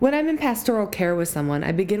When I'm in pastoral care with someone,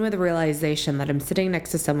 I begin with a realization that I'm sitting next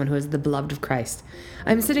to someone who is the beloved of Christ.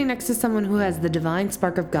 I'm sitting next to someone who has the divine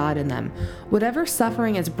spark of God in them. Whatever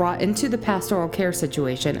suffering is brought into the pastoral care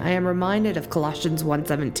situation, I am reminded of Colossians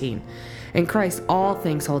 1:17. In Christ, all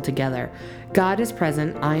things hold together. God is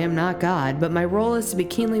present, I am not God, but my role is to be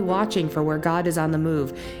keenly watching for where God is on the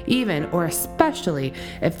move, even or especially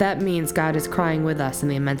if that means God is crying with us in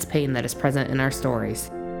the immense pain that is present in our stories.